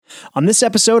On this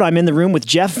episode, I'm in the room with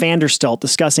Jeff Vanderstelt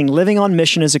discussing living on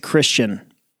mission as a Christian.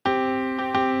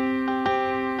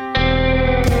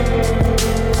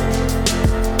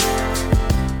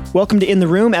 Welcome to In the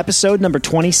Room, episode number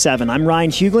 27. I'm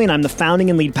Ryan Hughley, and I'm the founding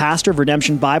and lead pastor of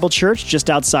Redemption Bible Church just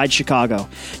outside Chicago.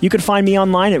 You can find me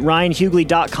online at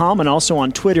ryanhughley.com and also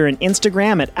on Twitter and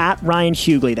Instagram at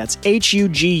 @RyanHughley. That's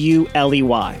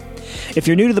Hugley. If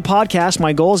you're new to the podcast,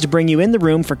 my goal is to bring you in the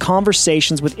room for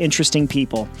conversations with interesting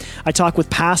people. I talk with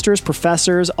pastors,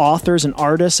 professors, authors, and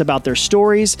artists about their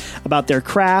stories, about their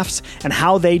crafts, and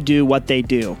how they do what they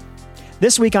do.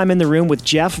 This week, I'm in the room with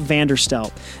Jeff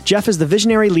Vanderstelt. Jeff is the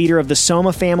visionary leader of the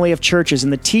Soma family of churches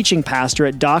and the teaching pastor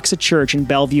at Doxa Church in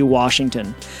Bellevue,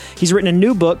 Washington. He's written a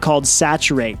new book called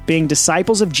Saturate, Being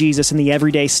Disciples of Jesus in the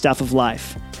Everyday Stuff of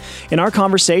Life. In our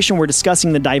conversation, we're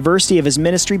discussing the diversity of his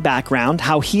ministry background,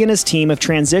 how he and his team have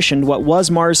transitioned what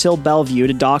was Mars Hill Bellevue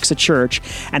to Doxa Church,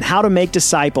 and how to make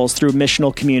disciples through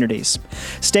missional communities.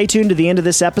 Stay tuned to the end of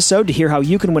this episode to hear how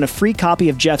you can win a free copy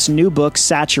of Jeff's new book,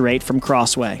 Saturate, from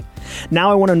Crossway.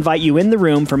 Now I want to invite you in the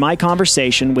room for my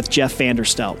conversation with Jeff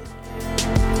Vanderstelt.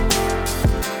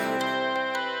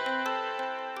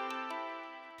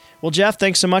 Well, Jeff,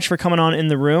 thanks so much for coming on In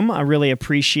the Room. I really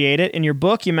appreciate it. In your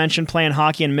book, you mentioned playing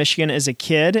hockey in Michigan as a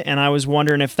kid, and I was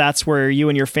wondering if that's where you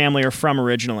and your family are from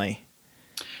originally.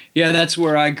 Yeah, that's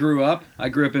where I grew up. I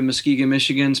grew up in Muskegon,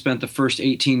 Michigan, spent the first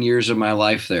 18 years of my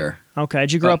life there. Okay.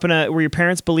 Did you grow up were your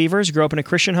parents believers? You grew up in a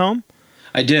Christian home?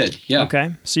 I did, yeah.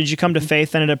 Okay. So did you come to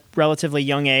faith then at a relatively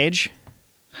young age?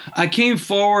 I came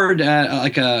forward at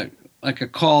like a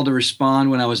call to respond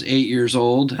when I was 8 years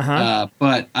old.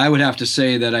 But I would have to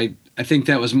say that I think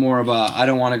that was more of I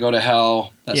don't want to go to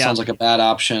hell. That sounds like a bad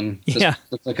option. This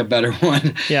looks like a better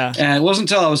one. Yeah. And it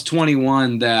wasn't until I was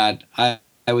 21 that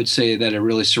I would say that I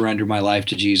really surrendered my life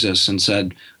to Jesus and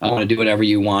said, I want to do whatever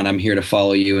you want. I'm here to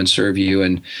follow you and serve you.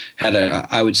 And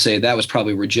I would say that was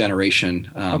probably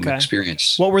regeneration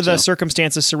experience. What were the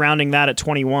circumstances surrounding that at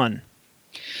 21?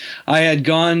 I had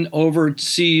gone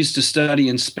overseas to study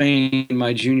in Spain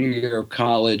my junior year of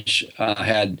college.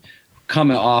 Had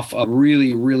come off a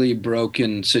really, really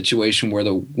broken situation where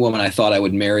the woman I thought I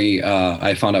would marry,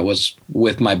 I found out was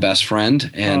with my best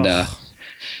friend, and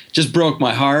just broke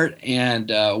my heart,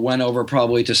 and went over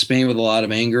probably to Spain with a lot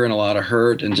of anger and a lot of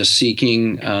hurt and just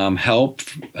seeking help.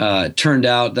 It turned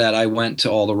out that I went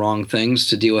to all the wrong things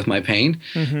to deal with my pain.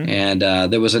 Mm-hmm. And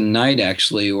there was a night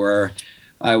actually where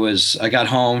I got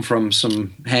home from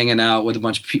some hanging out with a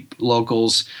bunch of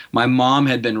locals. My mom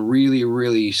had been really,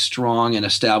 really strong in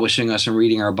establishing us and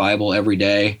reading our Bible every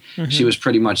day. Mm-hmm. She was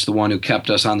pretty much the one who kept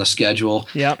us on the schedule.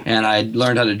 Yep. And I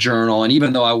learned how to journal. And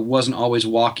even though I wasn't always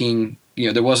walking,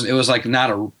 it was like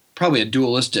not probably a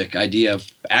dualistic idea of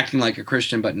acting like a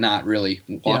Christian, but not really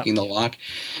walking the walk.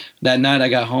 That night I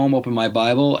got home, opened my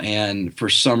Bible, and for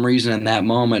some reason in that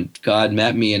moment, God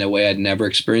met me in a way I'd never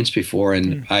experienced before.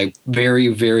 And I very,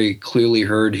 very clearly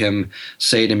heard him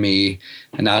say to me,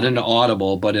 and not in an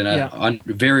audible, but in a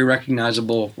very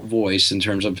recognizable voice in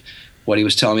terms of what he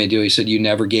was telling me to do. He said, you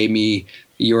never gave me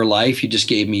your life. You just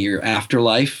gave me your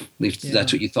afterlife.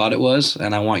 That's what you thought it was.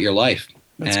 And I want your life.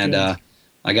 That's good.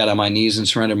 I got on my knees and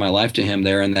surrendered my life to him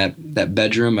there in that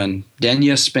bedroom in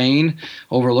Denia, Spain,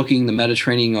 overlooking the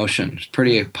Mediterranean Ocean. It's a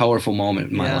pretty powerful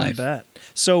moment in my life. I bet.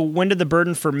 So when did the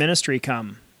burden for ministry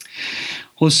come?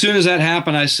 Well, as soon as that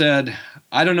happened, I said,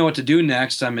 I don't know what to do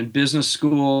next. I'm in business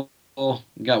school,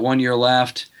 got 1 year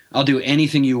left. I'll do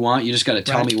anything you want. You just got to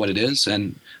tell me what it is.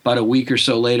 And about a week or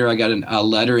so later, I got a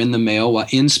letter in the mail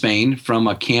in Spain from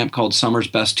a camp called Summer's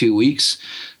Best 2 Weeks,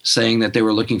 saying that they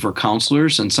were looking for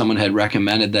counselors, and someone had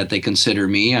recommended that they consider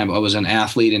me. I was an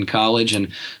athlete in college, and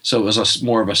so it was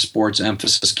more of a sports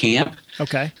emphasis camp.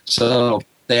 Okay. So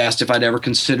they asked if I'd ever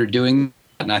considered doing that,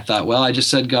 and I thought, well, I just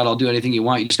said, God, I'll do anything you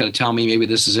want. You just got to tell me maybe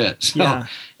this is it. So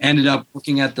ended up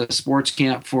working at the sports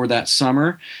camp for that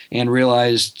summer and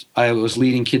realized I was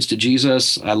leading kids to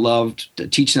Jesus. I loved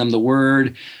teaching them the Word.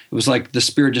 It was like the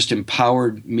Spirit just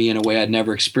empowered me in a way I'd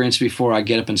never experienced before. I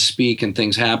get up and speak and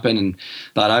things happen, and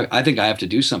thought, I think I have to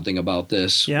do something about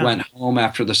this. Yeah. Went home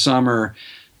after the summer,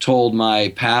 told my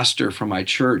pastor from my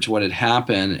church what had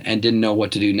happened and didn't know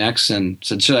what to do next, and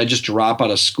said, should I just drop out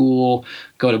of school,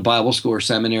 go to Bible school or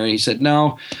seminary? He said,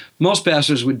 no, most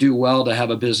pastors would do well to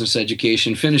have a business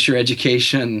education, finish your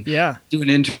education, do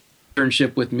an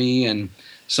internship with me. And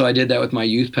so I did that with my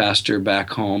youth pastor back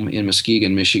home in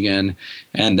Muskegon, Michigan.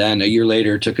 And then a year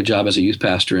later, took a job as a youth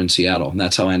pastor in Seattle. And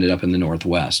that's how I ended up in the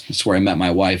Northwest. That's where I met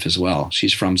my wife as well.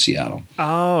 She's from Seattle.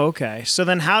 Oh, okay. So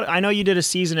then I know you did a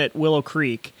season at Willow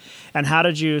Creek. And how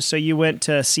did you, so you went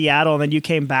to Seattle and then you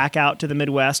came back out to the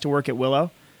Midwest to work at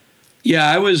Willow? Yeah,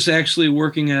 I was actually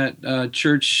working at a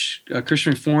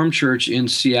Christian Reformed church in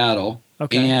Seattle.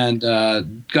 Okay. And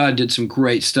God did some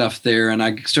great stuff there. And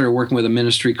I started working with a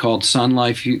ministry called Sun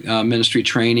Life Ministry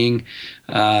Training.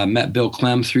 Met Bill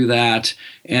Clem through that.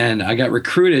 And I got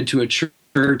recruited to a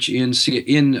church in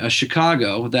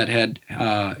Chicago that had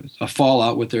a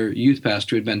fallout with their youth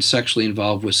pastor who had been sexually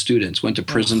involved with students, went to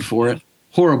prison for it.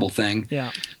 Horrible thing.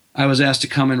 Yeah. I was asked to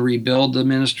come and rebuild the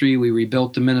ministry. We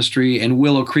rebuilt the ministry, and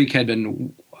Willow Creek had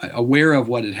been aware of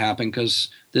what had happened because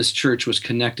this church was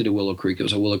connected to Willow Creek. It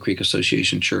was a Willow Creek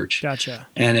Association church. Gotcha.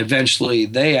 And eventually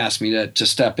they asked me to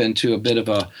step into a bit of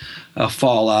a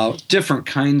fallout, different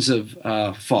kinds of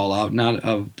fallout, not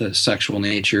of the sexual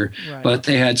nature, right. But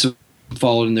they had some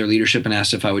followed in their leadership and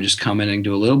asked if I would just come in and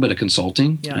do a little bit of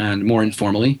consulting and more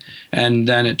informally. And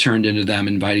then it turned into them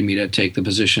inviting me to take the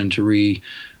position to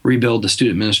rebuild the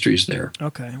student ministries there.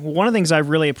 Okay. Well, one of the things I've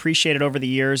really appreciated over the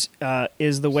years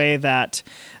is the way that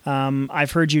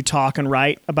I've heard you talk and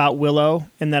write about Willow,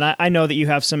 and that I know that you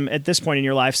have some, at this point in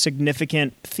your life,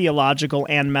 significant theological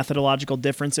and methodological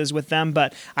differences with them,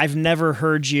 but I've never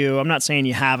heard you, I'm not saying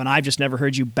you haven't, I've just never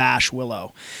heard you bash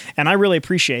Willow. And I really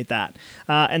appreciate that.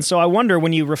 And so I wonder,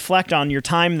 when you reflect on your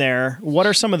time there, what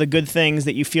are some of the good things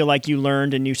that you feel like you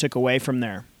learned and you took away from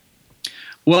there?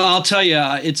 Well, I'll tell you,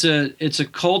 it's a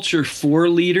culture for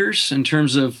leaders in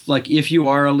terms of, like, if you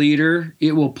are a leader,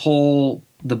 it will pull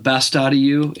the best out of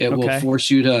you. It will force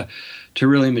you to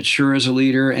really mature as a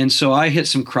leader. And so I hit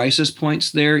some crisis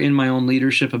points there in my own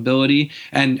leadership ability,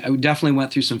 and I definitely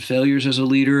went through some failures as a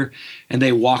leader, and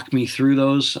they walked me through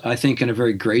those, I think, in a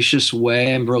very gracious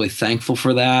way. I'm really thankful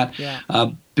for that. Yeah.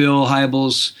 Bill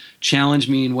Hybels challenged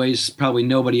me in ways probably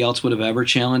nobody else would have ever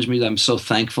challenged me that I'm so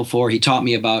thankful for. He taught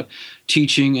me about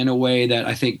teaching in a way that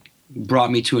I think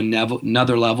brought me to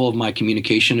another level of my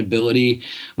communication ability.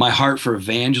 My heart for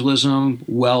evangelism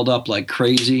welled up like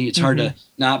crazy. It's hard to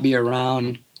not be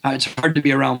around. It's hard to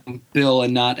be around Bill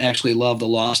and not actually love the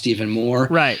lost even more.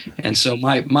 Right. And so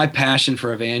my passion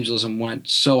for evangelism went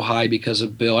so high because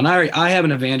of Bill. And I have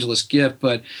an evangelist gift,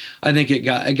 but I think it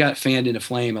got fanned into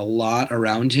flame a lot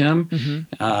around him.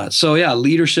 So yeah,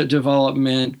 leadership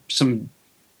development, some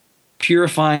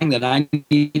purifying that I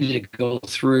needed to go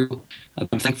through.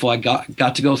 I'm thankful I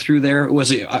got to go through there. It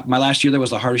was my last year there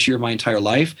was the hardest year of my entire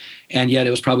life, and yet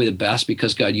it was probably the best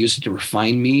because God used it to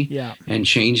refine me and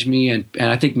change me and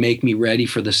I think make me ready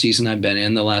for the season I've been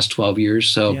in the last 12 years.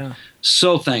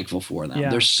 So thankful for them.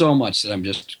 There's so much that I'm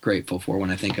just grateful for when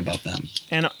I think about them.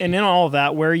 And in all of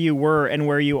that, where you were and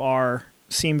where you are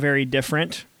seem very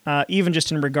different. Even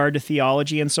just in regard to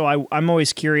theology. And so I'm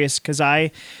always curious because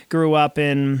I grew up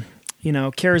in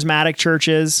charismatic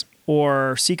churches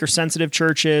or seeker-sensitive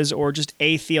churches or just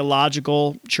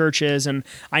atheological churches, and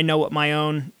I know what my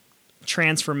own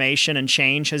transformation and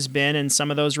change has been in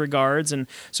some of those regards. And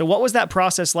so what was that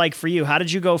process like for you? How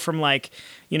did you go from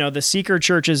the seeker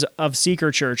churches of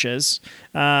seeker churches,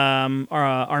 Arminian,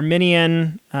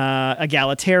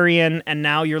 egalitarian, and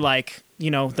now you're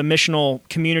the missional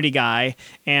community guy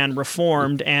and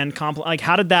reformed and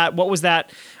how did that, what was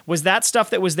that? Was that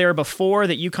stuff that was there before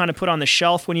that you kind of put on the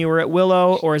shelf when you were at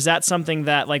Willow, or is that something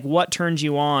that what turned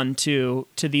you on to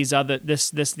these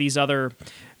other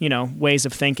ways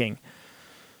of thinking?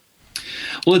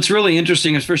 Well, it's really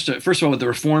interesting. First of all, with the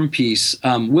reform piece,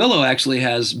 Willow actually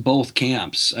has both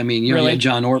camps. I mean, you had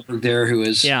John Ortberg there, who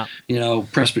is,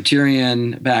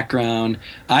 Presbyterian background.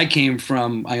 I came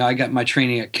from, I got my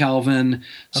training at Calvin.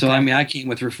 So, I came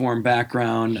with Reformed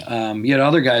background. You had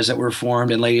other guys that were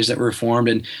Reformed and ladies that were Reformed,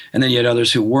 and then you had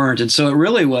others who weren't. And so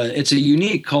it's a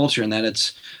unique culture in that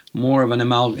it's more of an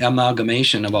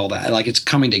amalgamation of all that. It's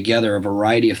coming together, a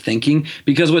variety of thinking,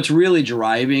 because what's really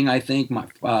driving, I think,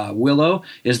 Willow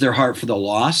is their heart for the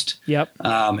lost. Yep.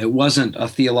 It wasn't a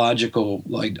theological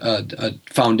a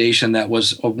foundation that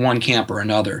was of one camp or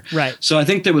another. Right. So I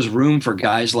think there was room for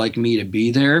guys like me to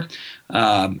be there.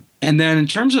 And then in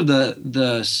terms of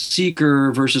the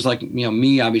seeker versus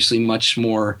me, obviously much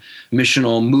more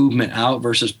missional movement out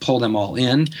versus pull them all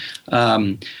in.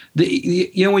 When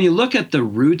you look at the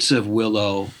roots of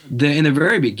Willow, in the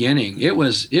very beginning, it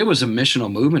was a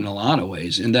missional movement in a lot of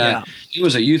ways. In that it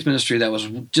was a youth ministry that was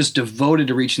just devoted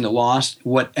to reaching the lost,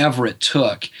 whatever it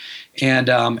took. And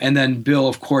then Bill,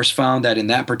 of course, found that in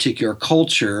that particular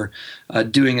culture,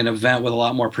 doing an event with a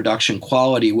lot more production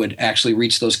quality would actually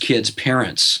reach those kids'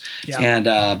 parents,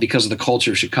 and because of the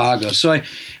culture of Chicago. So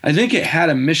I think it had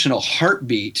a missional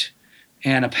heartbeat,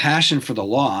 and a passion for the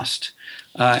lost.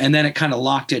 And then it kind of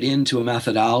locked it into a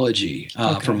methodology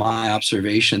from my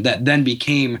observation that then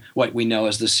became what we know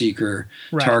as the seeker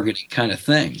targeting kind of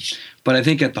thing. But I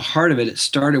think at the heart of it, it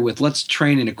started with let's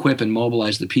train and equip and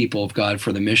mobilize the people of God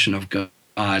for the mission of God.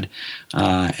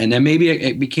 And then maybe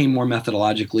it became more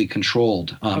methodologically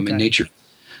controlled in nature.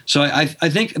 So I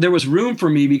think there was room for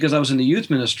me because I was in the youth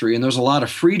ministry, and there was a lot of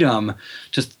freedom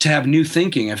to have new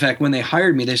thinking. In fact, when they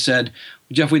hired me, they said,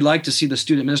 Jeff, we'd like to see the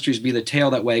student ministries be the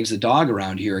tail that wags the dog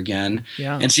around here again,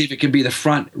 and see if it could be the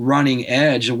front running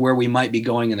edge of where we might be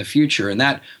going in the future. And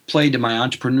that played to my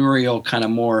entrepreneurial kind of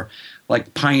more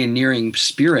like pioneering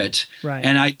spirit. Right.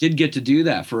 And I did get to do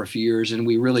that for a few years, and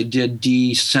we really did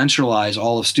decentralize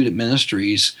all of student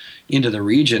ministries into the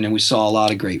region, and we saw a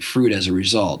lot of great fruit as a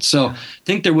result. So I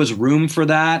think there was room for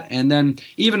that. And then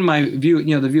even my view,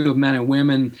 the view of men and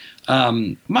women,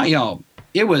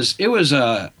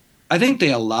 I think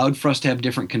they allowed for us to have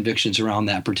different convictions around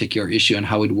that particular issue and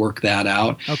how we'd work that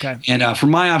out. Okay. And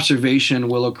from my observation,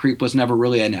 Willow Creek was never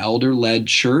really an elder-led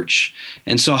church.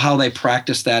 And so how they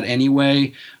practice that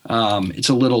anyway, it's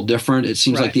a little different. It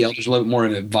seems like the elders are a little bit more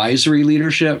of advisory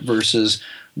leadership versus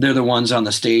they're the ones on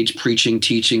the stage preaching,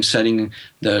 teaching, setting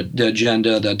the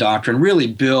agenda, the doctrine. Really,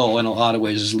 Bill, in a lot of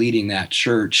ways, is leading that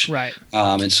church. Right.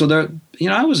 And so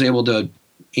I was able to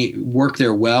work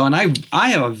there well, and I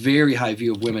have a very high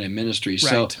view of women in ministry,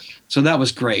 so that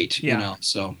was great.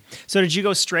 So did you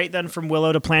go straight then from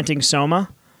Willow to planting Soma?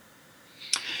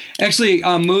 Actually,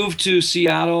 moved to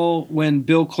Seattle when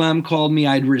Bill Clem called me.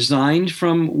 I'd resigned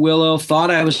from Willow, thought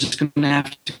I was just going to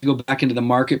have to go back into the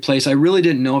marketplace. I really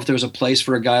didn't know if there was a place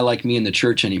for a guy like me in the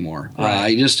church anymore.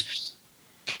 I just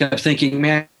kept thinking,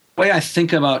 man, the way I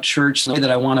think about church, the way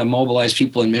that I want to mobilize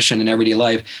people in mission in everyday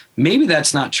life, maybe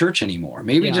that's not church anymore.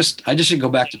 Maybe I just should go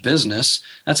back to business.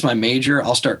 That's my major.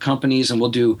 I'll start companies, and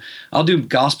I'll do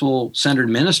gospel-centered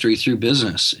ministry through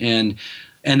business. And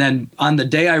then on the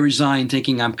day I resigned,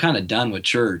 thinking I'm kind of done with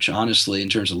church, honestly, in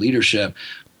terms of leadership,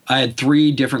 I had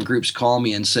 3 different groups call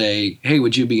me and say, hey,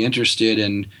 would you be interested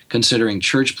in considering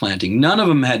church planting? None of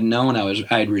them had known I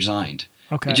had resigned.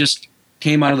 Okay. It just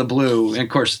came out of the blue. And of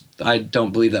course, I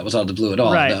don't believe that was out of the blue at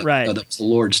all. Right. That was the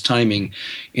Lord's timing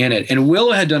in it. And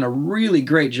Willow had done a really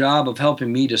great job of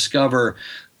helping me discover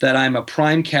that I'm a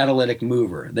prime catalytic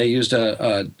mover. They used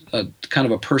a kind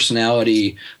of a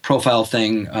personality profile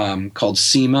thing called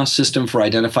SEMA, System for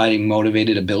Identifying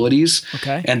Motivated Abilities.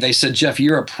 Okay. And they said, Jeff,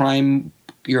 you're a prime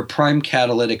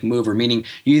catalytic mover, meaning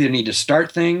you either need to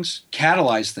start things,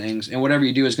 catalyze things, and whatever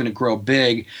you do is going to grow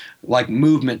big, like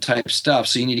movement type stuff.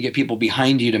 So you need to get people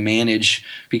behind you to manage,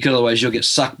 because otherwise you'll get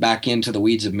sucked back into the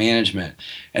weeds of management.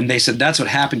 And they said, that's what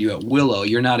happened to you at Willow.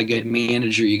 You're not a good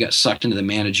manager. You got sucked into the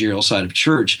managerial side of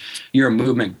church. You're a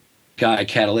movement guy,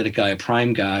 catalytic guy, a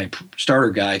prime guy,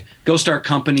 starter guy. Go start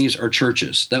companies or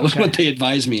churches. That was what they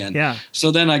advised me on. Yeah.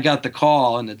 So then I got the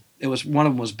call, and it was one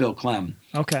of them was Bill Clem.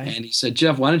 Okay. And he said,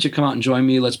 Jeff, why don't you come out and join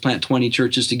me? Let's plant 20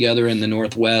 churches together in the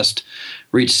Northwest,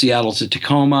 reach Seattle to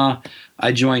Tacoma.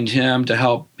 I joined him to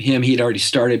help him. He'd already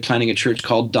started planting a church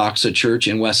called Doxa Church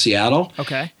in West Seattle.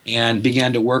 Okay. And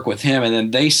began to work with him. And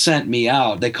then they sent me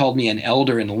out. They called me an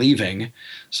elder in leaving.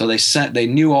 So they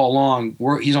knew all along,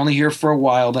 he's only here for a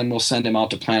while, then we'll send him out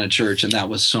to plant a church. And that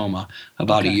was Soma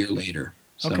about a year later.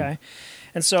 So. Okay.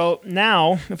 And so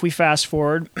now, if we fast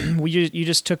forward, you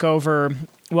just took over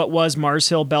what was Mars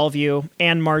Hill, Bellevue,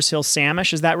 and Mars Hill,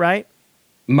 Samish. Is that right?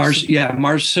 Mars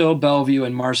Hill, Bellevue,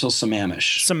 and Mars Hill,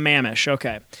 Sammamish. Sammamish,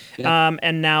 okay. Yeah.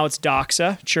 And now it's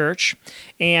Doxa Church.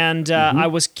 And I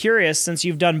was curious, since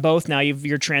you've done both now,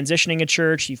 you're transitioning a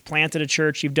church, you've planted a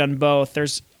church, you've done both.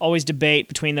 There's always debate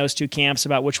between those two camps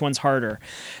about which one's harder.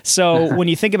 So when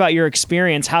you think about your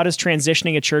experience, how does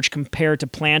transitioning a church compare to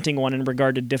planting one in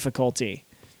regard to difficulty?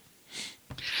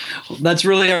 That's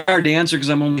really hard to answer because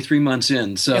I'm only 3 months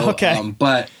in. So,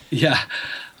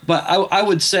 But I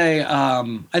would say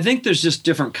I think there's just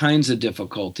different kinds of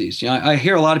difficulties. I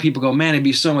hear a lot of people go, man, it'd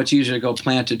be so much easier to go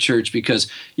plant a church because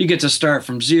you get to start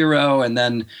from zero and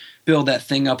then build that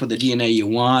thing up with the DNA you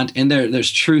want. And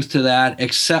there's truth to that,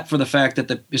 except for the fact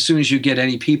that as soon as you get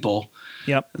any people,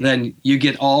 then you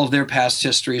get all of their past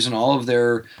histories and all of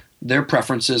their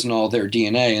preferences and all their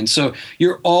DNA. And so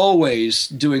you're always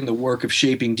doing the work of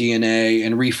shaping DNA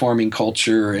and reforming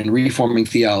culture and reforming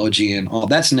theology and all.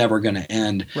 That's never going to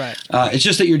end. Right. It's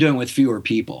just that you're doing it with fewer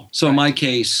people. So in my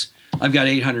case, I've got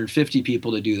 850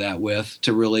 people to do that with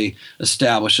to really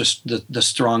establish the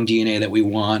strong DNA that we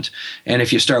want. And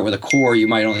if you start with a core, you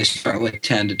might only start with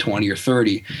 10 to 20 or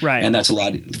 30. Right. And that's a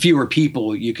lot. Fewer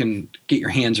people, you can get your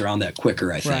hands around that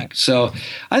quicker, I think. Right. So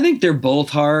I think they're both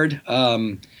hard.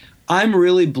 I'm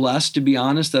really blessed, to be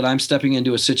honest, that I'm stepping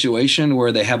into a situation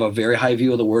where they have a very high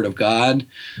view of the Word of God,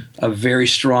 a very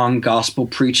strong gospel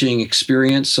preaching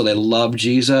experience, so they love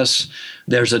Jesus.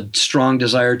 There's a strong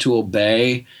desire to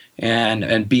obey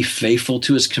and be faithful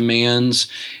to his commands.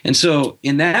 And so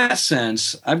in that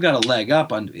sense, I've got a leg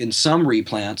up in some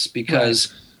replants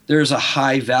because there's a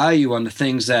high value on the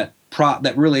things that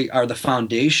really are the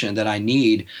foundation that I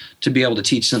need to be able to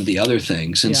teach them the other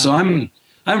things. And so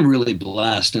I'm really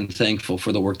blessed and thankful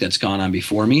for the work that's gone on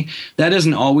before me. That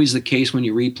isn't always the case when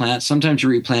you replant. Sometimes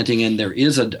you're replanting and there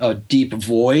is a deep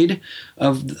void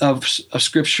of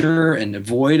Scripture and a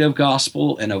void of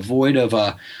gospel and a void of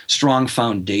a strong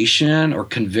foundation or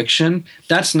conviction.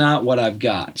 That's not what I've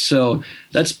got. So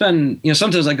that's been,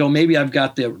 sometimes I go, maybe I've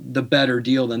got the better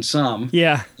deal than some.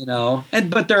 Yeah.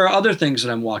 But there are other things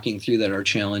that I'm walking through that are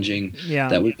challenging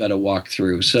that we've got to walk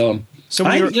through. So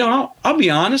I'll be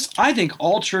honest. I think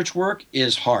all church work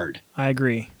is hard. I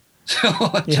agree. So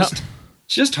it's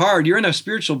just hard. You're in a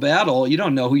spiritual battle. You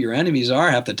don't know who your enemies are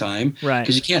half the time, right?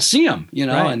 Because you can't see them,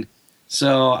 Right. And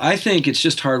so I think it's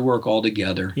just hard work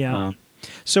altogether. Yeah.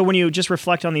 So when you just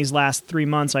reflect on these last 3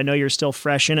 months, I know you're still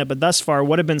fresh in it, but thus far,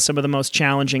 what have been some of the most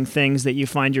challenging things that you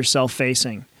find yourself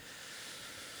facing?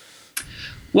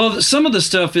 Well, some of the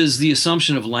stuff is the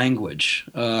assumption of language.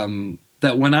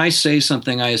 That when I say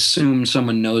something, I assume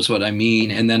someone knows what I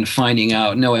mean, and then finding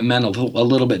out, no, it meant a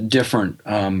little bit different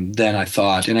than I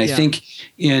thought. And I think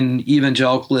in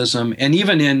evangelicalism and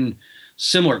even in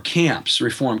similar camps,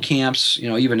 Reform camps,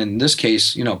 even in this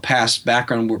case, past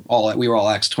background, we were all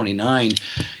Acts 29,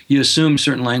 you assume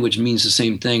certain language means the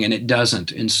same thing, and it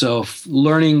doesn't. And so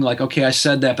learning okay, I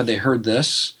said that, but they heard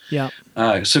this. Yeah.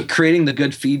 So creating the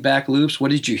good feedback loops. What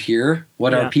did you hear?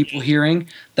 What are people hearing?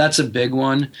 That's a big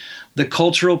one. The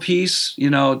cultural piece,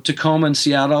 Tacoma and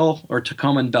Seattle or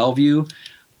Tacoma and Bellevue,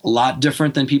 a lot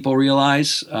different than people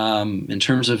realize in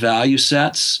terms of value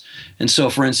sets. And so,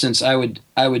 for instance, I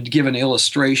would give an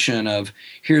illustration of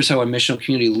here's how a missional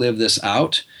community lived this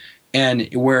out. And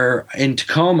where in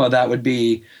Tacoma, that would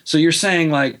be, so you're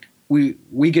saying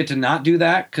we get to not do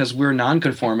that because we're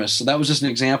nonconformists. So that was just an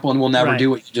example, and we'll never do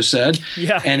what you just said.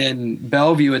 Yeah. And in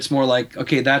Bellevue, it's more like,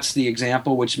 okay, that's the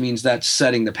example, which means that's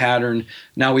setting the pattern.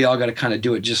 Now we all got to kind of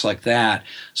do it just like that.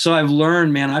 So I've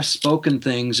learned, I've spoken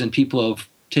things and people have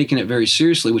taken it very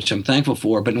seriously, which I'm thankful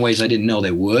for, but in ways I didn't know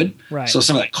they would. Right. So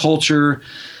some of that culture,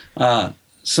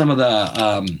 some of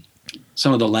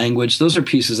the language, those are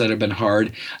pieces that have been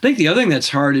hard. I think the other thing that's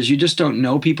hard is you just don't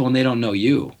know people and they don't know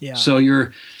you. Yeah. So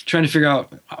you're trying to figure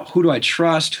out who do I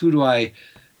trust, who do I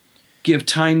give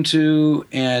time to,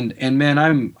 and man,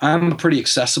 I'm a pretty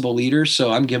accessible leader,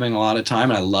 so I'm giving a lot of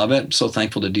time and I love it. I'm so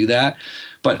thankful to do that.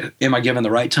 But am I giving the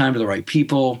right time to the right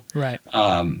people? Right.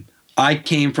 I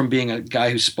came from being a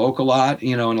guy who spoke a lot,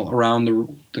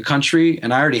 around the country,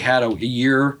 and I already had a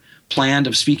year planned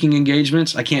of speaking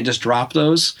engagements. I can't just drop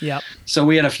those. Yep. So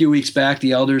we had a few weeks back,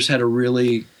 the elders had a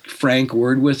really frank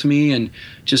word with me and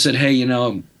just said, hey,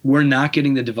 we're not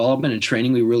getting the development and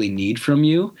training we really need from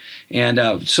you.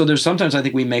 And so there's sometimes I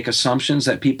think we make assumptions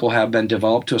that people have been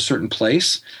developed to a certain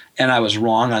place, and I was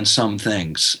wrong on some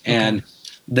things. Okay. And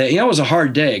it was a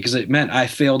hard day because it meant I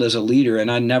failed as a leader,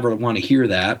 and I never want to hear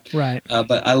that. Right.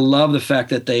 But I love the fact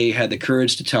that they had the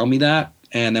courage to tell me that.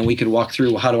 And then we could walk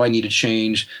through, how do I need to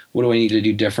change? What do I need to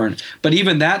do different? But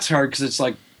even that's hard because it's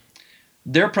like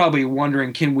they're probably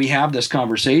wondering, can we have this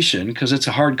conversation? Because it's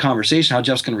a hard conversation. How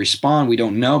Jeff's going to respond, we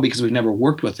don't know because we've never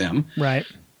worked with him. Right.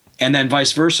 And then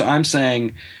vice versa. I'm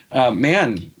saying,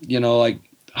 man,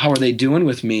 how are they doing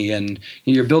with me? And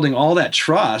you're building all that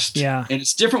trust. Yeah. And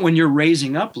it's different when you're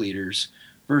raising up leaders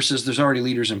versus there's already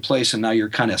leaders in place and now you're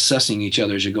kind of assessing each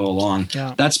other as you go along.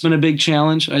 Yeah. That's been a big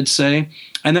challenge, I'd say.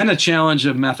 And then a challenge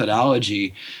of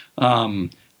methodology.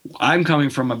 I'm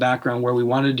coming from a background where we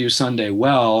wanted to do Sunday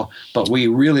well, but we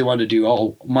really wanted to do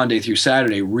all Monday through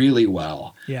Saturday really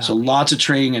well. Yeah. So lots of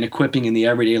training and equipping in the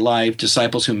everyday life,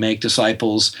 disciples who make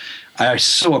disciples. I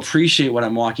so appreciate what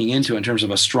I'm walking into in terms of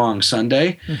a strong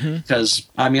Sunday because,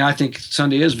 I think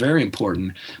Sunday is very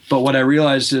important. But what I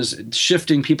realized is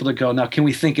shifting people to go, now can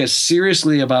we think as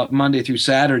seriously about Monday through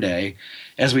Saturday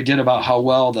as we did about how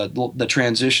well the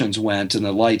transitions went and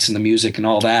the lights and the music and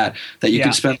all that you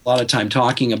can spend a lot of time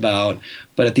talking about.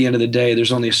 But at the end of the day,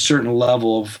 there's only a certain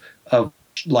level of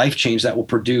life change that will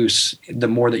produce the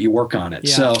more that you work on it.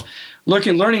 Yeah. So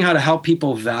learning how to help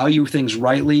people value things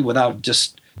rightly without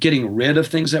just getting rid of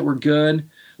things that were good,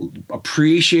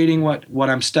 appreciating what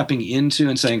I'm stepping into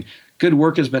and saying, good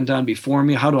work has been done before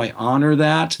me. How do I honor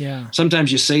that? Yeah.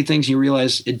 Sometimes you say things, you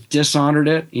realize it dishonored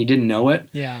it. You didn't know it.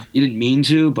 Yeah. You didn't mean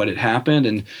to, but it happened.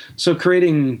 And so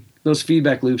creating those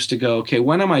feedback loops to go, okay,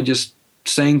 when am I just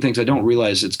saying things I don't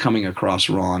realize it's coming across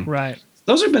wrong? Right.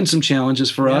 Those have been some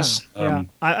challenges for us.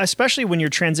 Especially when you're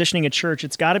transitioning a church,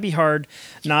 it's got to be hard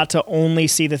not to only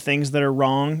see the things that are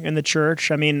wrong in the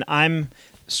church. I mean, I'm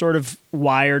sort of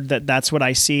wired that that's what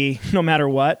I see no matter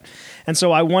what. And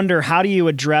so I wonder, how do you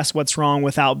address what's wrong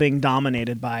without being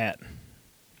dominated by it?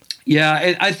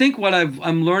 Yeah, I think what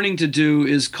I'm learning to do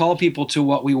is call people to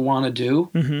what we want to do.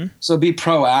 Mm-hmm. So be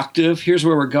proactive. Here's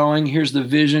where we're going. Here's the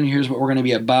vision. Here's what we're going to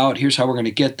be about. Here's how we're going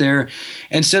to get there.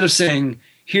 Instead of saying,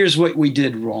 here's what we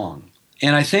did wrong.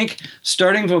 And I think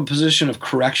starting from a position of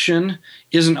correction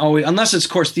isn't always, unless it's,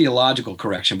 of course, theological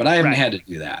correction, but I haven't had to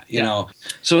do that, you know.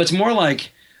 So it's more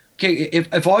like, okay,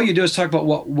 if all you do is talk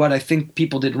about what I think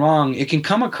people did wrong, it can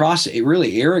come across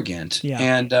really arrogant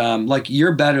and like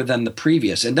you're better than the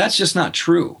previous. And that's just not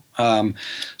true.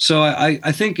 So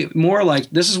I think more like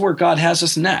this is where God has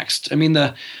us next. I mean,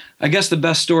 I guess the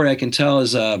best story I can tell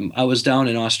is I was down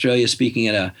in Australia speaking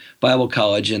at a Bible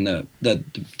college, and the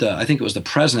I think it was the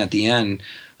president at the end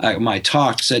of my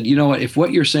talk said, you know what, if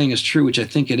what you're saying is true, which I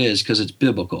think it is because it's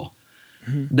biblical,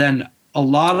 then a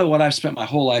lot of what I've spent my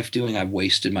whole life doing, I've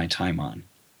wasted my time on.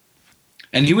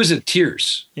 And he was at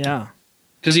tears. Yeah.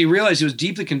 Because he realized he was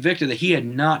deeply convicted that he had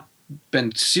not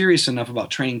been serious enough about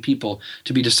training people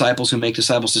to be disciples who make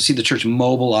disciples, to see the church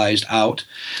mobilized out.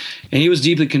 And he was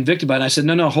deeply convicted by it. And I said,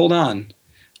 no, hold on.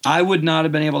 I would not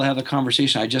have been able to have the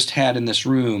conversation I just had in this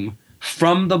room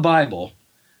from the Bible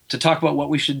to talk about what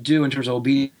we should do in terms of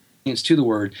obedience to the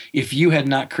word if you had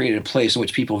not created a place in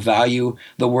which people value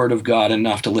the word of God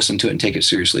enough to listen to it and take it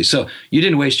seriously. So you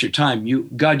didn't waste your time.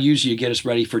 God used you to get us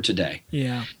ready for today.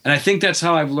 Yeah. And I think that's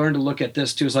how I've learned to look at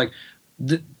this too. It's like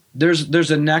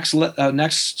there's a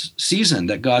next season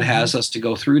that God has us to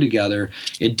go through together.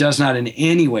 It does not in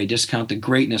any way discount the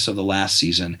greatness of the last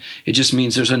season. It just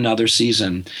means there's another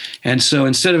season. And so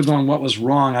instead of going, what was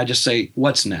wrong, I just say,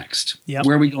 what's next? Yep.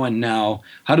 Where are we going now?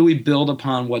 How do we build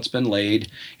upon what's been laid?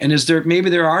 And maybe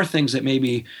there are things that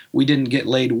maybe we didn't get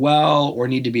laid well or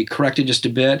need to be corrected just a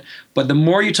bit. But the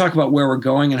more you talk about where we're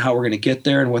going and how we're going to get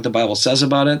there and what the Bible says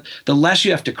about it, the less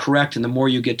you have to correct and the more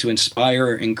you get to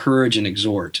inspire, encourage, and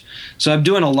exhort. So I'm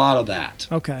doing a lot of that.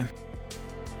 Okay.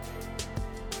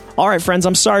 All right, friends,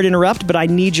 I'm sorry to interrupt, but I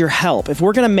need your help. If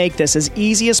we're going to make this as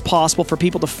easy as possible for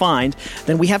people to find,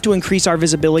 then we have to increase our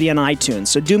visibility on iTunes.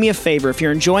 So do me a favor. If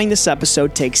you're enjoying this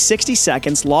episode, take 60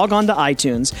 seconds, log on to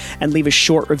iTunes, and leave a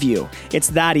short review. It's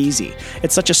that easy.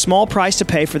 It's such a small price to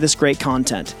pay for this great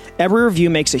content. Every review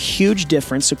makes a huge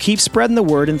difference, so keep spreading the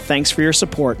word, and thanks for your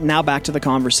support. Now back to the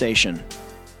conversation.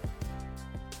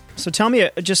 So tell me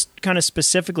just kind of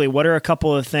specifically, what are a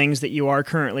couple of things that you are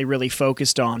currently really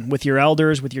focused on with your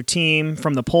elders, with your team,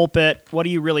 from the pulpit? What are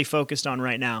you really focused on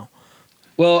right now?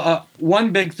 Well,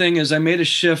 one big thing is I made a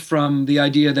shift from the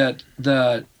idea that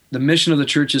the mission of the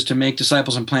church is to make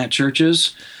disciples and plant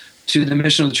churches to the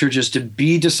mission of the church is to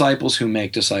be disciples who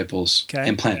make disciples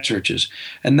and plant churches.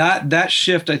 And that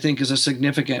shift, I think, is a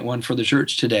significant one for the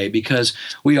church today, because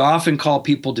we often call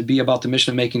people to be about the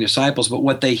mission of making disciples, but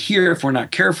what they hear, if we're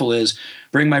not careful, is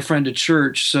bring my friend to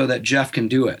church so that Jeff can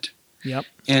do it. Yep.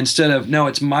 Instead of, no,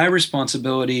 it's my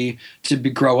responsibility to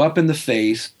grow up in the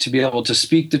faith, to be able to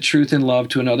speak the truth in love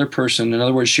to another person. In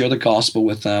other words, share the gospel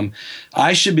with them.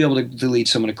 I should be able to lead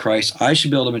someone to Christ. I should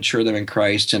be able to mature them in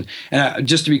Christ. And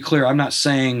just to be clear, I'm not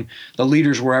saying the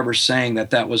leaders were ever saying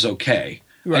that was okay.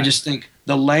 Right. I just think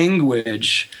the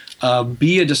language of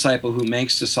be a disciple who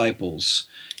makes disciples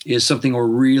is something we're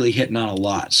really hitting on a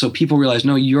lot. So people realize,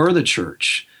 no, you're the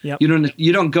church. Yep.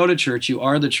 You don't go to church, you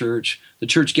are the church. The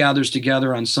church gathers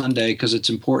together on Sunday because it's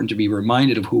important to be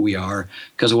reminded of who we are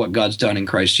because of what God's done in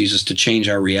Christ Jesus to change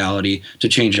our reality, to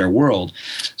change our world.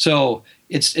 So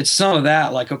it's some of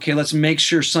that, like, okay, let's make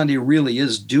sure Sunday really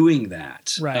is doing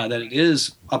that, right. That it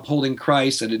is upholding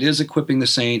Christ, that it is equipping the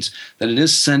saints, that it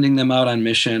is sending them out on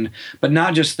mission. But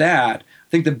not just that. I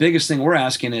think the biggest thing we're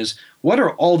asking is, what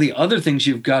are all the other things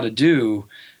you've got to do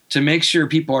to make sure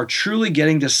people are truly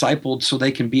getting discipled so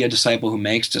they can be a disciple who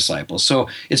makes disciples? So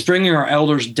it's bringing our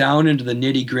elders down into the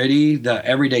nitty-gritty, the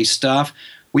everyday stuff.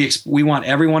 We want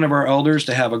every one of our elders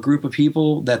to have a group of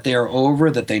people that they are over,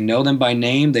 that they know them by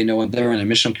name, they know they're in a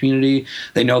missional community,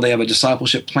 they know they have a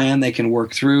discipleship plan they can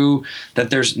work through, that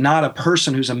there's not a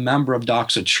person who's a member of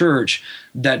Doxa Church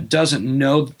that doesn't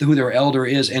know who their elder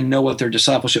is and know what their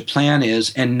discipleship plan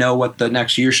is and know what the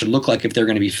next year should look like if they're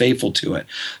going to be faithful to it.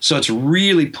 So it's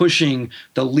really pushing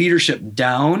the leadership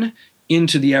down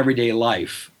into the everyday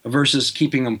life versus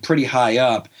keeping them pretty high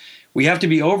up. We have to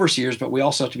be overseers, but we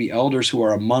also have to be elders who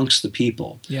are amongst the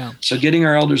people. Yeah. So getting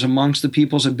our elders amongst the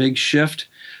people is a big shift.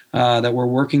 that we're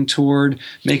working toward,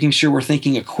 making sure we're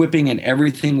thinking equipping in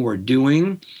everything we're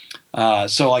doing.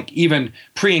 So like even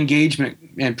pre-engagement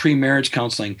and pre-marriage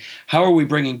counseling, how are we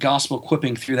bringing gospel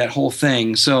equipping through that whole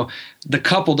thing? So the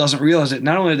couple doesn't realize that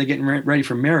not only are they getting ready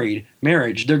for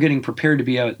marriage, they're getting prepared to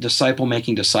be a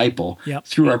disciple-making disciple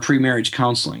through our pre-marriage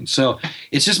counseling. So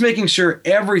it's just making sure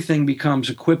everything becomes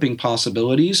equipping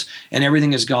possibilities and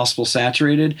everything is gospel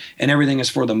saturated and everything is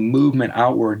for the movement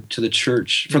outward to the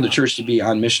church, for the church to be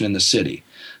on mission in the city.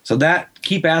 So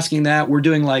keep asking that. We're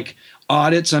doing like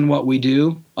audits on what we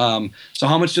do. So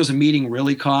how much does a meeting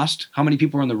really cost? How many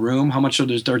people are in the room? How much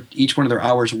is each one of their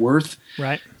hours worth?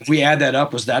 Right. If we add that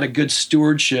up, was that a good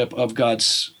stewardship of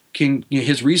God's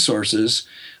his resources?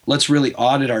 Let's really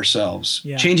audit ourselves.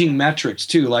 Yeah. Changing metrics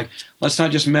too. Like let's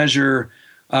not just measure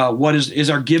what is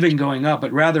our giving going up,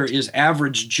 but rather is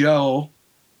average Joe,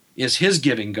 is his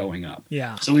giving going up?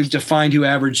 Yeah. So we've defined who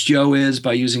average Joe is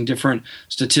by using different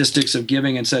statistics of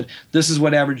giving and said, this is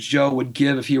what average Joe would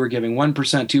give if he were giving 1%,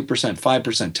 2%,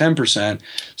 5%, 10%.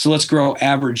 So let's grow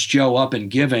average Joe up in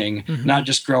giving, not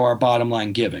just grow our bottom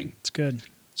line giving. That's good.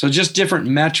 So just different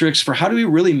metrics for how do we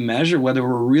really measure whether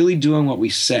we're really doing what we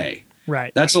say.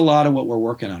 Right. That's a lot of what we're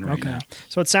working on right now.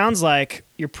 So it sounds like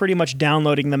you're pretty much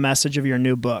downloading the message of your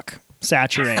new book,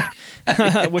 Saturate,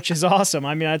 which is awesome.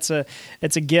 I mean, it's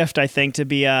a gift, I think, to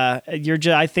be I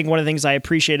think one of the things I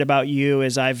appreciate about you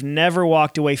is I've never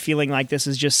walked away feeling like this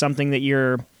is just something that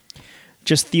you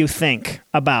think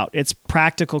about. It's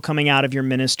practical coming out of your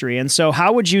ministry. And so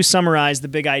how would you summarize the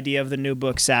big idea of the new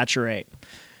book, Saturate?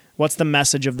 What's the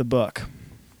message of the book?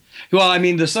 Well, I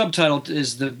mean, the subtitle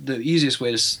is the easiest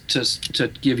way to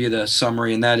give you the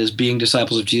summary, and that is being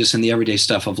disciples of Jesus in the everyday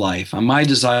stuff of life. My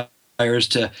desire is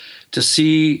to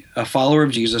see a follower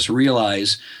of Jesus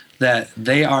realize that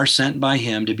they are sent by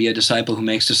him to be a disciple who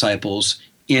makes disciples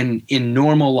in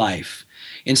normal life.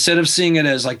 Instead of seeing it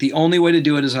as like the only way to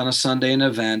do it is on a Sunday an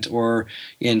event or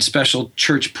in special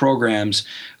church programs,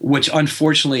 which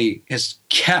unfortunately has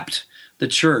kept the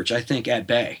church, I think, at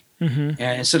bay. And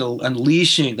instead of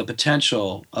unleashing the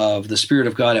potential of the Spirit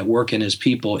of God at work in his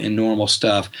people in normal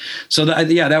stuff. So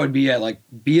that would be it. Like,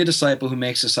 be a disciple who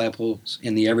makes disciples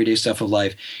in the everyday stuff of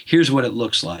life. Here's what it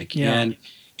looks like. Yeah. And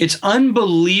it's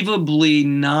unbelievably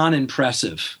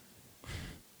non-impressive.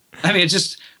 I mean,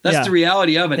 that's the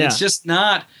reality of it. Yeah. It's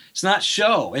not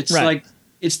show. It's like,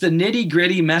 it's the nitty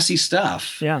gritty, messy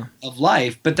stuff of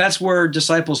life, but that's where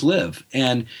disciples live.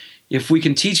 And if we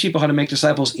can teach people how to make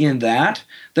disciples in that,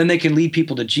 then they can lead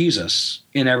people to Jesus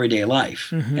in everyday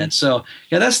life. And so,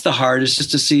 that's the heart, is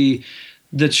just to see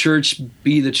the church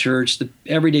be the church, the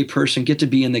everyday person get to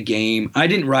be in the game. I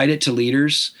didn't write it to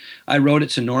leaders. I wrote it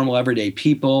to normal, everyday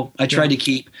people. I tried to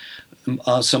keep some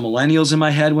millennials in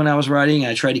my head when I was writing,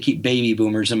 and I tried to keep baby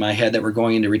boomers in my head that were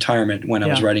going into retirement when I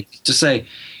was writing, to say,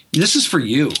 this is for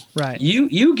you. Right.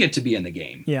 You get to be in the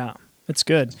game. Yeah. That's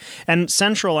good. And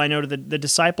central, I know, to the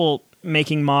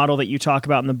disciple-making model that you talk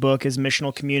about in the book is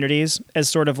missional communities as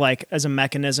sort of like as a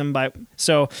mechanism.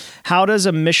 So how does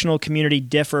a missional community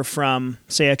differ from,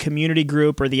 say, a community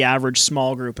group or the average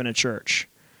small group in a church?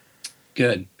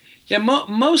 Good. Yeah,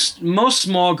 most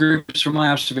small groups, from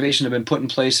my observation, have been put in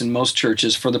place in most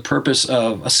churches for the purpose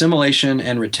of assimilation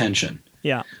and retention.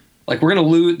 Yeah. Like, we're going to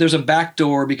lose, there's a back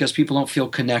door because people don't feel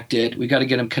connected. We got to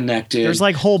get them connected. There's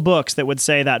like whole books that would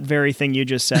say that very thing you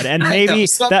just said. And maybe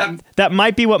that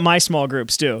might be what my small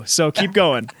groups do. So keep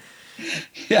going.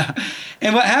 Yeah.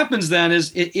 And what happens then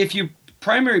is if you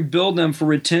primarily build them for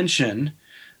retention,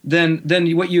 then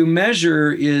what you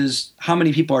measure is how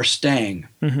many people are staying.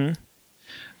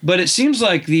 But it seems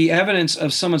like the evidence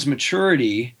of someone's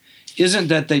maturity isn't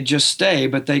that they just stay,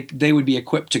 but they would be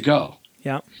equipped to go.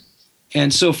 Yeah.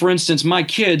 And so, for instance, my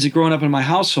kids growing up in my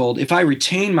household, if I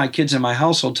retain my kids in my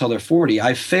household till they're 40,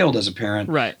 I failed as a parent,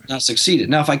 not succeeded.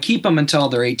 Now, if I keep them until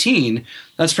they're 18,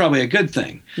 that's probably a good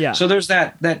thing. Yeah. So there's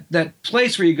that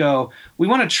place where you go, we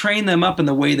want to train them up in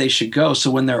the way they should go,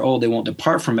 so when they're old, they won't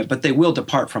depart from it, but they will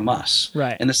depart from us.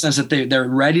 Right. In the sense that they're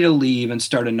ready to leave and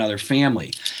start another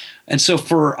family. And so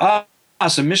for us,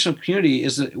 a missional community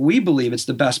is that we believe it's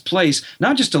the best place,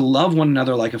 not just to love one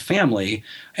another like a family,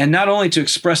 and not only to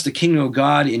express the kingdom of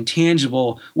God in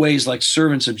tangible ways like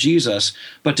servants of Jesus,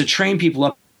 but to train people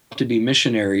up to be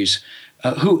missionaries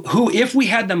who, if we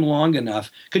had them long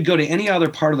enough, could go to any other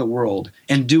part of the world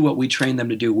and do what we train them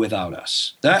to do without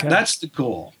us. That's the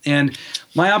goal. And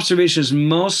my observation is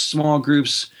most small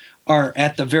groups are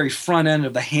at the very front end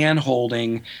of the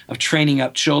hand-holding of training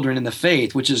up children in the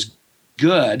faith, which is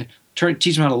good.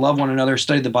 Teach them how to love one another,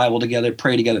 study the Bible together,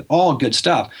 pray together, all good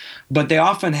stuff. But they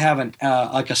often have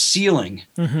like a ceiling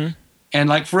And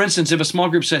like, for instance, if a small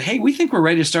group said, hey, we think we're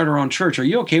ready to start our own church, are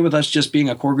you okay with us just being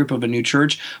a core group of a new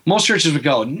church? Most churches would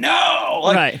go, no,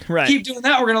 like, right. Keep doing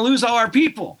that, we're going to lose all our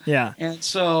people. Yeah. And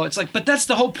so it's like, but that's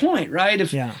the whole point, right?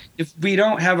 If we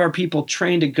don't have our people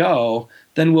trained to go,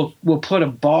 then we'll put a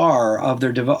bar of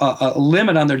their a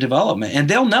limit on their development, and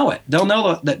they'll know it. They'll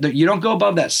know that you don't go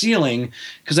above that ceiling,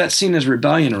 because that's seen as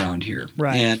rebellion around here.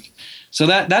 Right. And so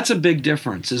that's a big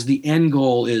difference. Is the end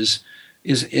goal is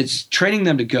it's training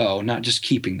them to go, not just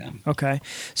keeping them. Okay.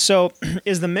 So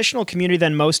is the missional community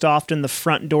then most often the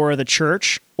front door of the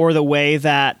church, or the way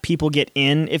that people get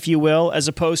in, if you will, as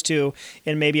opposed to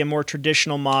in maybe a more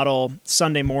traditional model,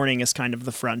 Sunday morning is kind of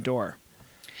the front door?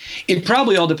 It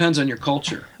probably all depends on your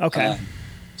culture. Okay.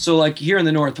 So like here in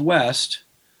the Northwest,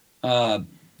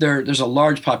 there's a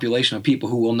large population of people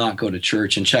who will not go to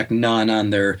church and check none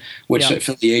on their, which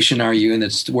affiliation are you?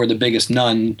 And we're the biggest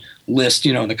none list,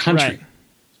 in the country. Right.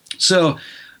 So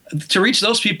to reach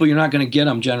those people, you're not going to get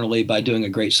them generally by doing a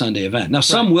great Sunday event. Now,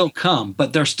 some will come,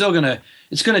 but they're still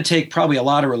it's going to take probably a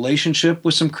lot of relationship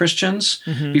with some Christians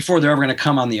before they're ever going to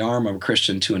come on the arm of a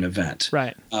Christian to an event.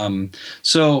 Right.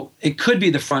 So it could be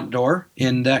the front door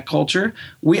in that culture.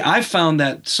 I've found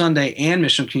that Sunday and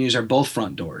missional communities are both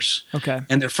front doors. Okay.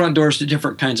 And they're front doors to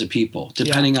different kinds of people,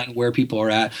 depending on where people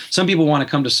are at. Some people want to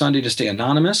come to Sunday to stay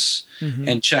anonymous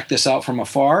and check this out from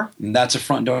afar, and that's a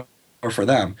front door for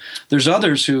them. There's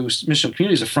others whose missional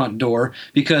community is a front door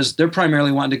because they're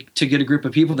primarily wanting to get a group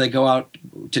of people they go out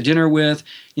to dinner with,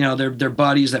 their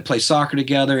buddies that play soccer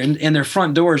together, and their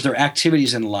front doors, their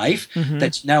activities in life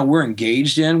that now we're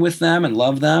engaged in with them and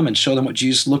love them and show them what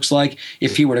Jesus looks like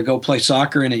if he were to go play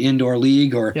soccer in an indoor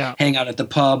league or hang out at the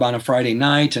pub on a Friday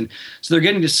night. And so they're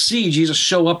getting to see Jesus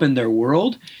show up in their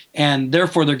world, and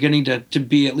therefore they're getting to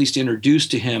be at least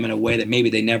introduced to him in a way that maybe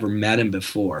they never met him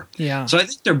before. Yeah. So I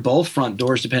think they're both front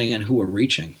doors depending on who we're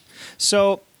reaching.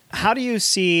 So how do you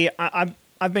see,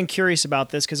 I've been curious about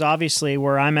this because obviously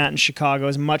where I'm at in Chicago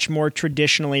is much more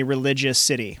traditionally religious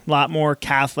city, a lot more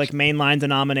Catholic, mainline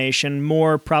denomination,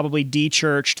 more probably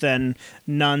de-churched than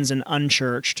nuns and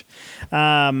unchurched.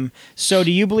 So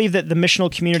do you believe that the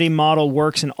missional community model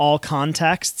works in all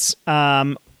contexts?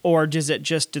 Or do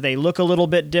they look a little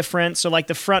bit different? So like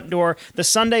the front door, the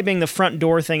Sunday being the front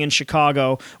door thing in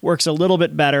Chicago works a little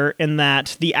bit better in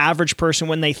that the average person,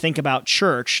 when they think about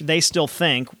church, they still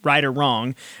think, right or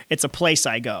wrong, it's a place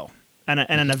I go and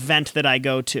an event that I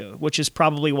go to, which is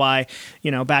probably why,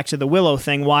 back to the Willow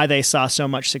thing, why they saw so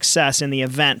much success in the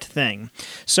event thing.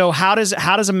 So how does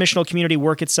a missional community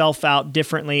work itself out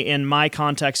differently in my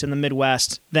context in the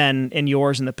Midwest than in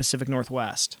yours in the Pacific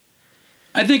Northwest?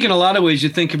 I think in a lot of ways you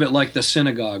think of it like the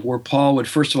synagogue, where Paul would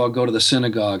first of all go to the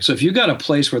synagogue. So if you got a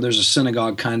place where there's a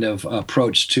synagogue kind of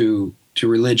approach to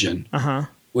religion,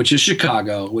 which is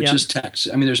Chicago, which is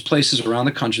Texas. I mean, there's places around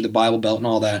the country, the Bible Belt and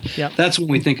all that. Yep. That's when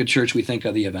we think of church, we think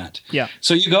of the event. Yeah.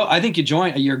 So you go, I think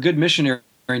you're a good missionary,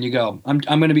 and you go, I'm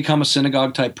going to become a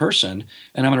synagogue type person,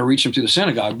 and I'm going to reach them through the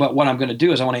synagogue. But what I'm going to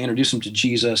do is I want to introduce them to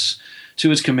Jesus, to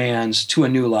his commands, to a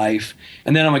new life,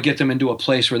 and then I'm going to get them into a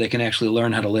place where they can actually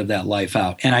learn how to live that life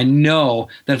out. And I know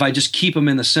that if I just keep them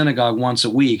in the synagogue once a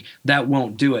week, that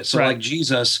won't do it. So like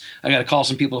Jesus, I got to call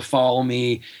some people to follow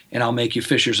me, and I'll make you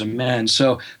fishers of men.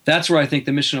 So that's where I think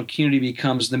the missional community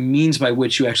becomes the means by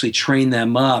which you actually train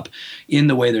them up in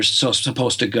the way they're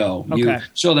supposed to go. Okay. You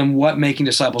show them what making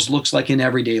disciples looks like in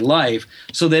everyday life,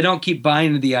 so they don't keep buying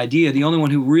into the idea the only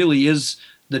one who really is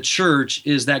the church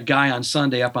is that guy on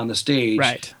Sunday up on the stage,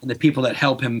 and the people that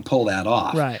help him pull that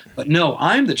off. Right. But no,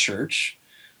 I'm the church.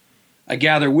 I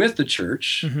gather with the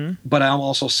church, but I'm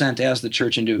also sent as the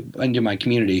church into my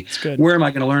community. Where am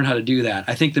I going to learn how to do that?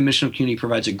 I think the missional community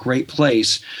provides a great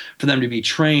place for them to be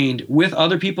trained with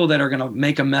other people that are going to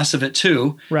make a mess of it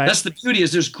too. Right. That's the beauty,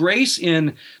 is there's grace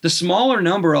in the smaller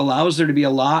number allows there to be a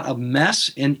lot of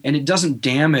mess, and it doesn't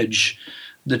damage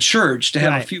the church to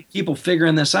have a few people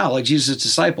figuring this out, like Jesus'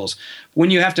 disciples.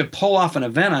 When you have to pull off an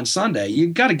event on Sunday, you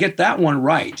got to get that one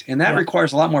right. And that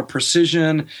requires a lot more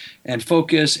precision and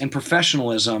focus and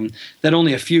professionalism that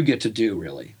only a few get to do,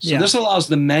 really. So this allows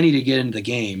the many to get into the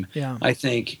game, I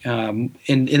think, in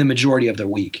the majority of their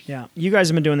week. Yeah. You guys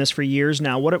have been doing this for years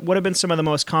now. What have been some of the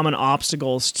most common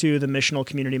obstacles to the missional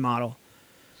community model?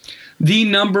 The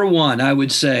number one, I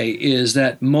would say, is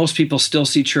that most people still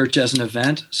see church as an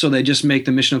event, so they just make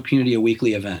the missional community a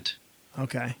weekly event.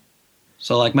 Okay.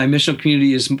 So like my missional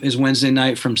community is Wednesday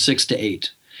night from 6 to 8.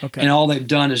 Okay. And all they've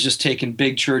done is just taken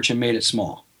big church and made it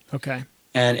small. Okay.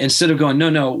 And instead of going,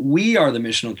 no, we are the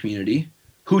missional community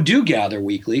who do gather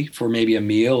weekly for maybe a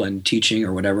meal and teaching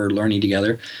or whatever, learning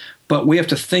together. But we have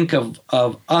to think of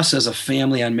us as a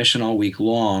family on mission all week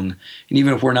long. And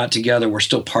even if we're not together, we're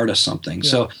still part of something. Yeah.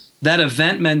 So that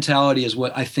event mentality is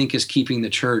what I think is keeping the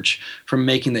church from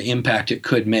making the impact it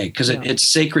could make, because it's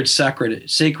sacred, secular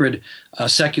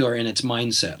in its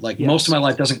mindset. Like most of my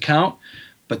life doesn't count,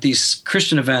 but these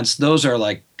Christian events, those are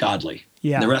like godly.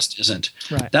 Yeah. The rest isn't.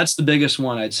 Right. That's the biggest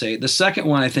one, I'd say. The second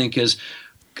one, I think, is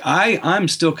I'm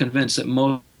still convinced that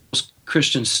most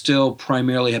Christians still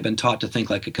primarily have been taught to think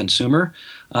like a consumer,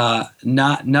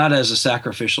 not as a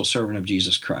sacrificial servant of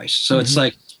Jesus Christ. So it's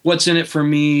like, what's in it for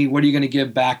me? What are you going to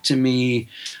give back to me?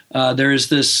 There is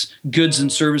this goods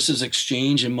and services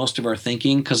exchange in most of our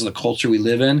thinking because of the culture we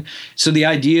live in. So the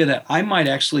idea that I might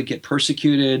actually get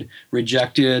persecuted,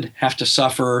 rejected, have to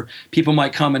suffer, people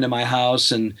might come into my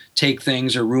house and take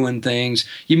things or ruin things.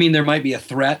 You mean there might be a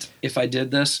threat if I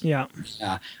did this? Yeah.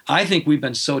 I think we've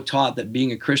been so taught that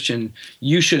being a Christian,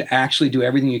 you should actually do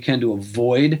everything you can to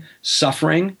avoid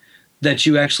suffering, that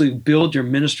you actually build your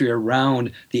ministry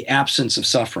around the absence of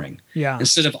suffering. Yeah.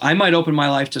 Instead of, I might open my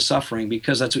life to suffering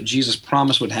because that's what Jesus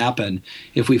promised would happen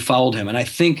if we followed him. And I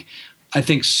think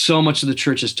so much of the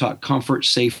church is taught comfort,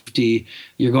 safety.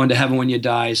 You're going to heaven when you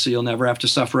die, so you'll never have to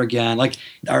suffer again. Like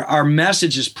our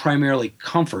message is primarily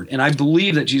comfort. And I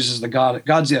believe that Jesus is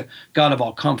God's the God of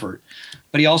all comfort.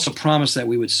 But he also promised that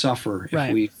we would suffer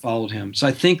if we followed him. So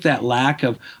I think that lack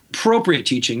of appropriate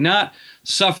teaching, not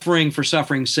suffering for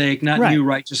suffering's sake, not new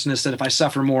righteousness, that if I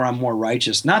suffer more, I'm more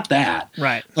righteous. Not that.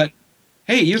 Right. But,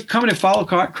 hey, you're coming to follow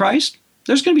Christ,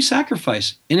 there's going to be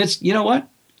sacrifice. And it's, you know what?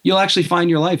 You'll actually find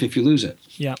your life if you lose it.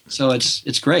 Yeah. So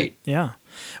it's great. Yeah.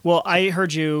 Well, I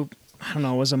heard you, I don't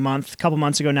know, it was a couple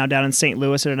months ago now, down in St.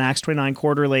 Louis at an Acts 29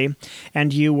 quarterly,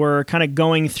 and you were kind of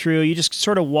going through, you just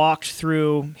sort of walked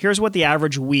through, here's what the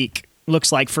average week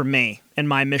looks like for me in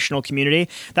my missional community.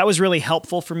 That was really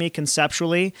helpful for me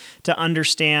conceptually to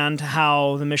understand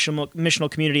how the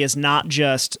missional community is not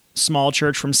just small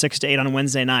church from 6 to 8 on a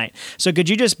Wednesday night. So could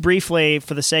you just briefly,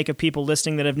 for the sake of people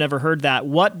listening that have never heard that,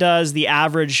 what does the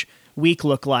average week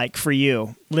look like for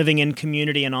you living in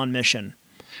community and on mission?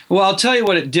 Well, I'll tell you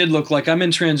what it did look like. I'm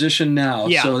in transition now,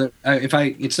 so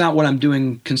it's not what I'm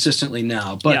doing consistently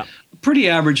now. But a pretty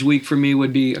average week for me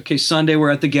would be, okay, Sunday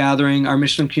we're at the gathering. Our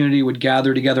mission community would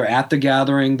gather together at the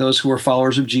gathering, those who are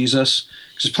followers of Jesus.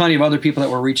 There's plenty of other people that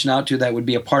we're reaching out to that would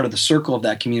be a part of the circle of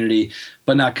that community,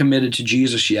 but not committed to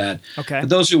Jesus yet. Okay. But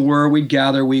those who were, we'd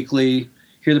gather weekly,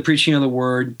 hear the preaching of the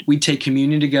word. We take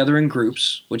communion together in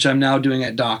groups, which I'm now doing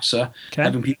at Doxa,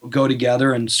 having people go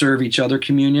together and serve each other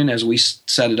communion as we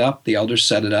set it up. The elders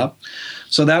set it up.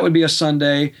 So that would be a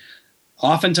Sunday.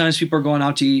 Oftentimes people are going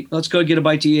out to eat. Let's go get a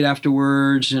bite to eat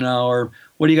afterwards, or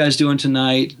what are you guys doing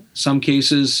tonight? Some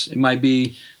cases it might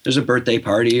be there's a birthday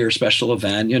party or a special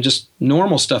event, just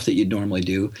normal stuff that you'd normally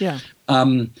do. Yeah.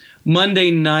 Monday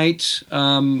night,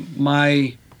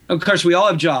 of course, we all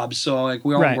have jobs, so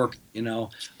we all work,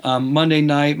 Monday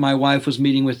night, my wife was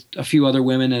meeting with a few other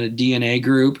women in a DNA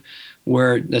group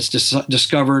where that's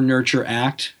Discover, Nurture,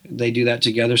 Act. They do that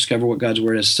together, discover what God's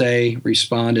word has to say,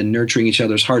 respond, and nurturing each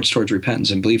other's hearts towards repentance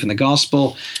and belief in the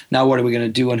gospel. Now what are we going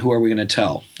to do and who are we going to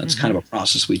tell? That's kind of a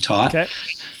process we taught. Okay.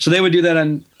 So they would do that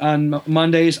on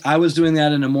Mondays. I was doing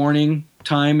that in the morning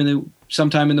time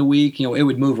sometime in the week. It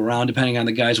would move around depending on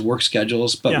the guys' work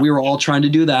schedules, but we were all trying to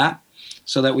do that,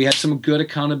 so that we had some good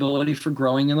accountability for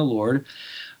growing in the Lord.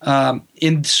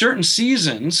 In certain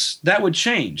seasons, that would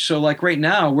change. So like right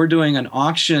now, we're doing an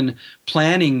auction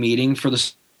planning meeting for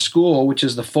the school, which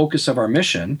is the focus of our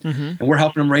mission. And we're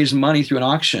helping them raise money through an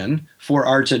auction for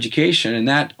arts education. And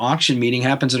that auction meeting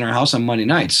happens in our house on Monday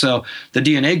night. So the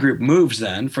DNA group moves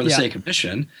then for the sake of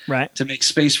mission to make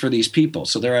space for these people.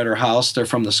 So they're at our house, they're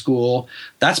from the school.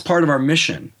 That's part of our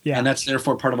mission. And that's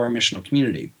therefore part of our missional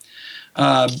community.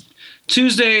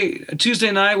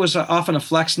 Tuesday night was often a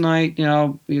flex night.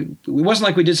 It wasn't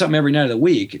like we did something every night of the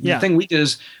week. The thing we did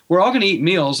is we're all going to eat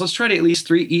meals. Let's try to at least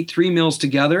eat three meals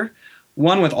together.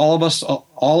 One with all of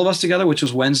us together, which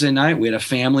was Wednesday night. We had a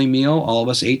family meal. All of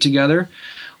us ate together.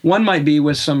 One might be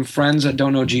with some friends that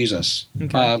don't know Jesus.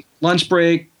 Okay. Lunch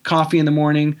break, coffee in the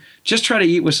morning. Just try to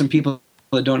eat with some people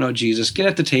that don't know Jesus. Get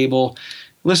at the table.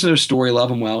 Listen to their story, love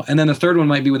them well. And then the third one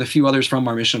might be with a few others from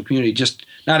our mission community. Just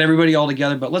not everybody all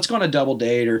together, but let's go on a double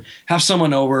date or have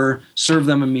someone over, serve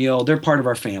them a meal. They're part of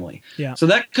our family. Yeah. So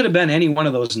that could have been any one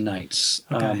of those nights.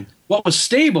 Okay. What was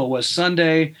stable was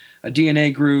Sunday, a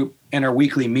DNA group, and our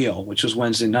weekly meal, which was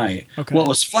Wednesday night. Okay. What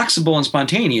was flexible and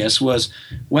spontaneous was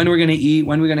when we're going to eat,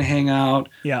 when we're going to hang out.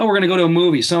 Yeah. Oh, we're going to go to a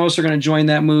movie. Some of us are going to join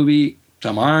that movie.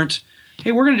 Some aren't.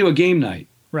 Hey, we're going to do a game night.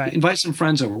 Right. Invite some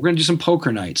friends over. We're going to do some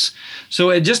poker nights. So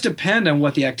it just depended on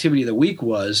what the activity of the week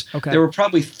was. Okay. There were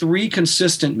probably 3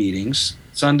 consistent meetings: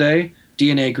 Sunday,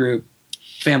 DNA group,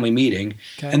 family meeting,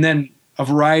 and then a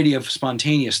variety of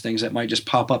spontaneous things that might just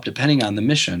pop up depending on the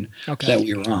mission that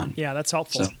we were on. Yeah, that's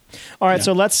helpful. So, all right,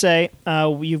 so let's say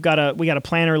we got a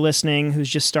planner listening who's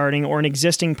just starting, or an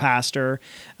existing pastor,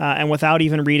 and without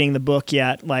even reading the book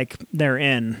yet, like they're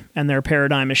in, and their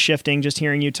paradigm is shifting just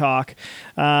hearing you talk.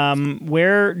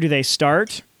 Where do they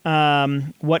start?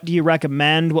 What do you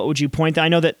recommend? What would you point to? I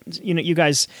know that you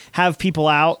guys have people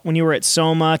out when you were at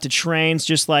Soma to train.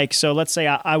 Just like, so let's say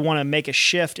I want to make a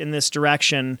shift in this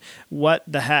direction. What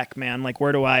the heck, man? Like,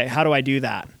 how do I do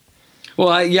that? Well,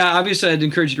 obviously I'd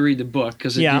encourage you to read the book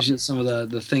because it gives you some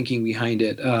of the thinking behind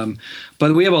it.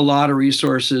 But we have a lot of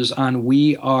resources on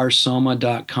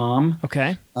wearesoma.com.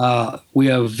 Okay. We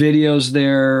have videos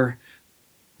there.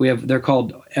 They're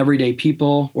called Everyday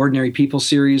People, Ordinary People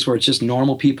series, where it's just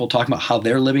normal people talking about how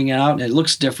they're living it out, and it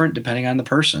looks different depending on the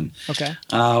person. Okay.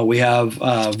 We have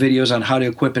videos on how to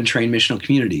equip and train missional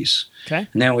communities. Okay.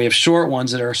 And then we have short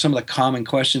ones that are some of the common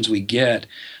questions we get,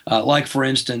 like, for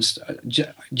instance, do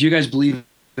you guys believe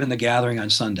in the gathering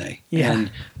on Sunday? Yeah.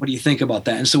 And what do you think about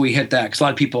that? And so we hit that because a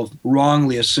lot of people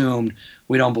wrongly assumed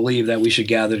we don't believe that we should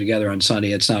gather together on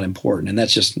Sunday. It's not important, and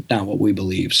that's just not what we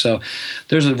believe. So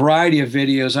there's a variety of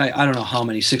videos. I don't know how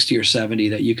many, 60 or 70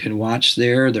 that you can watch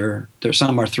there.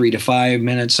 Some are 3 to 5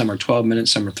 minutes, some are 12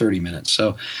 minutes, some are 30 minutes.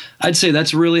 So I'd say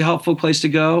that's a really helpful place to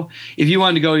go. If you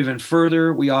want to go even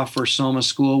further, we offer Soma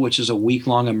School, which is a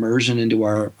week-long immersion into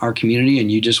our community, and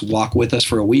you just walk with us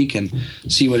for a week and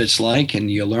see what it's like,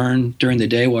 and you learn during the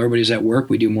day while everybody's at work.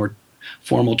 We do more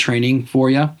formal training for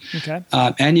you. Okay.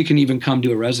 And you can even come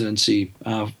to a residency,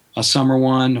 a summer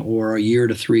one or a year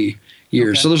to 3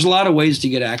 years. Okay. So there's a lot of ways to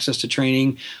get access to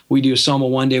training. We do Soma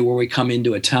One Day where we come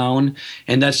into a town,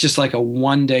 and that's just like a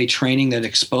one-day training that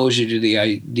exposes you to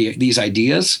these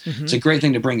ideas. Mm-hmm. It's a great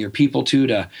thing to bring your people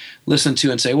to listen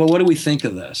to and say, well, what do we think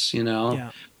of this?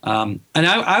 Yeah. And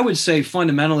I would say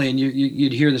fundamentally, and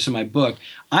you'd hear this in my book,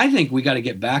 I think we got to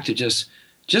get back to just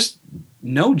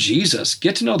know Jesus,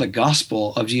 get to know the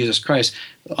gospel of Jesus Christ,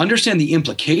 understand the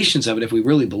implications of it if we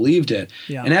really believed it,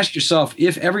 and ask yourself,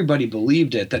 if everybody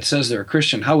believed it that says they're a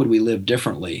Christian, how would we live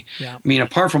differently? I mean,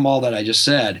 apart from all that I just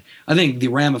said, I think the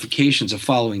ramifications of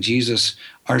following Jesus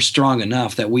are strong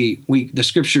enough that the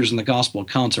scriptures and the gospel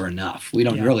accounts are enough. We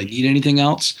don't really need anything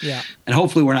else. And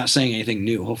hopefully we're not saying anything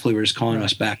new. Hopefully we're just calling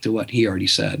us back to what he already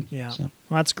said. So.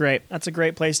 Well, that's great. That's a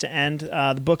great place to end.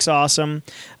 The book's awesome.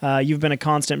 You've been a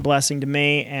constant blessing to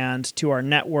me and to our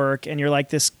network, and you're like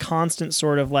this constant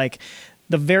sort of like,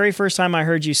 the very first time I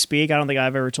heard you speak, I don't think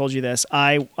I've ever told you this,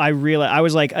 I realized I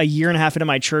was like a year and a half into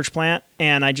my church plant,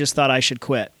 and I just thought I should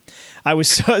quit. I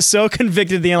was so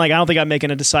convicted at the end, like, I don't think I'm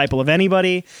making a disciple of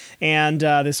anybody, and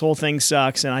this whole thing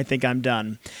sucks, and I think I'm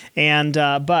done. And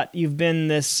but you've been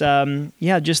this,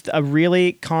 just a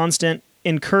really constant,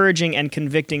 encouraging and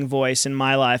convicting voice in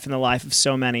my life and the life of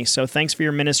so many. So thanks for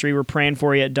your ministry. We're praying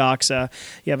for you at Doxa.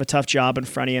 You have a tough job in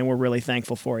front of you, and we're really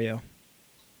thankful for you.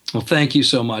 Well, thank you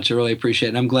so much. I really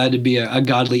appreciate it. I'm glad to be a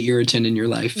godly irritant in your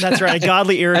life. That's right, a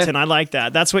godly irritant. I like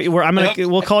that. That's what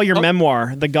we'll call your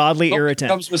memoir, The Godly Irritant.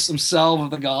 It comes with some salve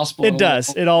of the gospel. It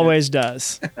does. It always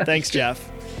does. Thanks, Jeff.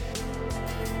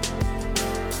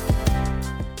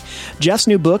 Jeff's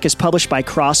new book is published by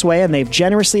Crossway, and they've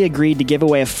generously agreed to give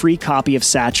away a free copy of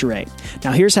Saturate.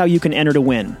 Now, here's how you can enter to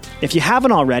win. If you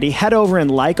haven't already, head over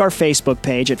and like our Facebook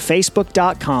page at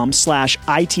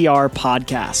facebook.com/ITR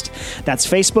podcast. That's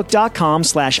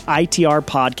facebook.com/ITR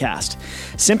podcast.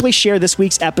 Simply share this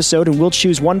week's episode, and we'll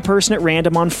choose one person at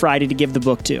random on Friday to give the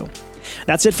book to.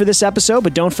 That's it for this episode,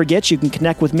 but don't forget you can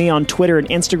connect with me on Twitter and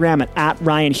Instagram at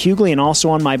Ryan Hughley, and also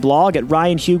on my blog at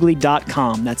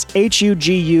ryanhughley.com. That's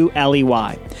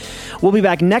HUGULEY. We'll be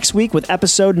back next week with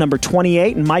episode number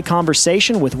 28 and my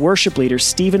conversation with worship leader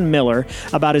Stephen Miller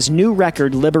about his new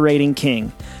record, Liberating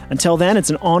King. Until then, it's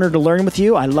an honor to learn with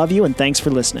you. I love you, and thanks for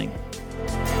listening.